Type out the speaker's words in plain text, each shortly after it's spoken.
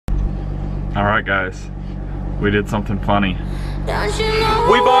All right, guys, we did something funny. Don't you know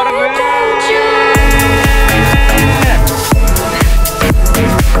We bought a van!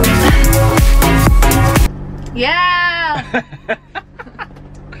 Yeah!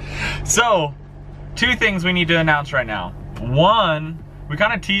 So, two things we need to announce right now. One, we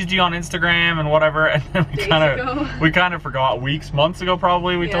kind of teased you on Instagram and whatever, and then we kind of forgot. Months ago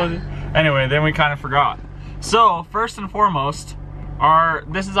probably we told you. Anyway, then we kind of forgot. So, first and foremost,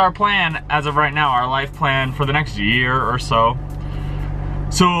 this is our plan as of right now, our life plan for the next year or so.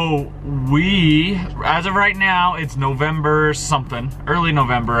 So as of right now, it's November something, early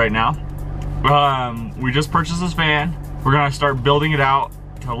November right now. We just purchased this van. We're gonna start building it out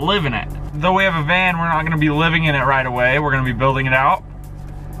to live in it. Though we have a van, we're not gonna be living in it right away. We're gonna be building it out.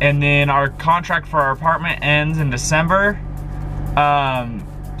 And then our contract for our apartment ends in December.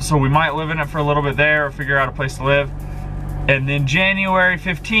 So we might live in it for a little bit there or figure out a place to live. And then January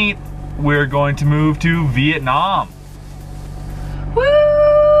 15th, we're going to move to Vietnam.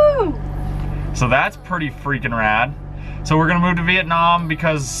 Woo! So that's pretty freaking rad. So we're gonna move to Vietnam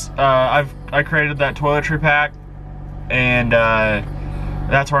because I created that toiletry pack, and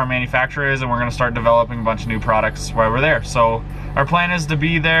that's where our manufacturer is, and we're gonna start developing a bunch of new products while we're there. So our plan is to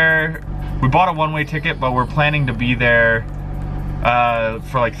be there. We bought a one-way ticket, but we're planning to be there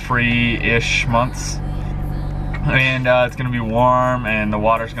for like 3-ish months. And it's gonna be warm, and the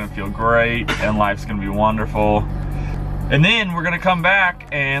water's gonna feel great, and life's gonna be wonderful. And then we're gonna come back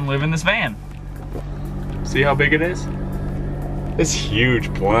and live in this van. See how big it is? It's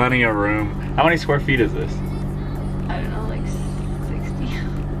huge, plenty of room. How many square feet is this? I don't know, like 60.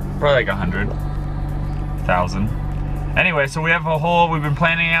 Probably like 100,000. Anyway, so we've been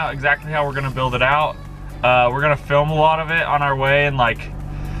planning out exactly how we're gonna build it out. We're gonna film a lot of it on our way, and like,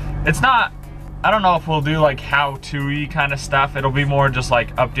 I don't know if we'll do like how-to-y kind of stuff. It'll be more just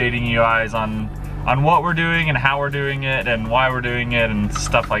like updating you guys on what we're doing and how we're doing it and why we're doing it and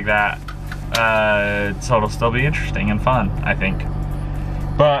stuff like that. So it'll still be interesting and fun, I think.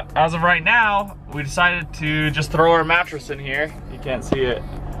 But as of right now, we decided to just throw our mattress in here. You can't see it.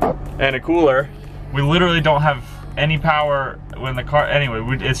 And a cooler. We literally don't have any power when the car, anyway,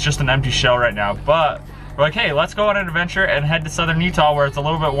 it's just an empty shell right now. But we're like, hey, let's go on an adventure and head to southern Utah where it's a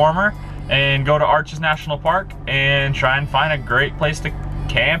little bit warmer, and go to Arches National Park and try and find a great place to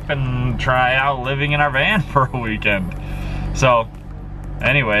camp and try out living in our van for a weekend. So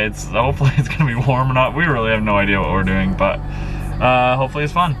anyway, hopefully it's gonna be warm enough. We really have no idea what we're doing, but hopefully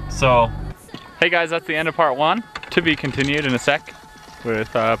it's fun. So hey guys, that's the end of part 1. To be continued in a sec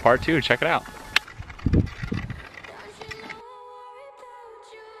with part 2. Check it out.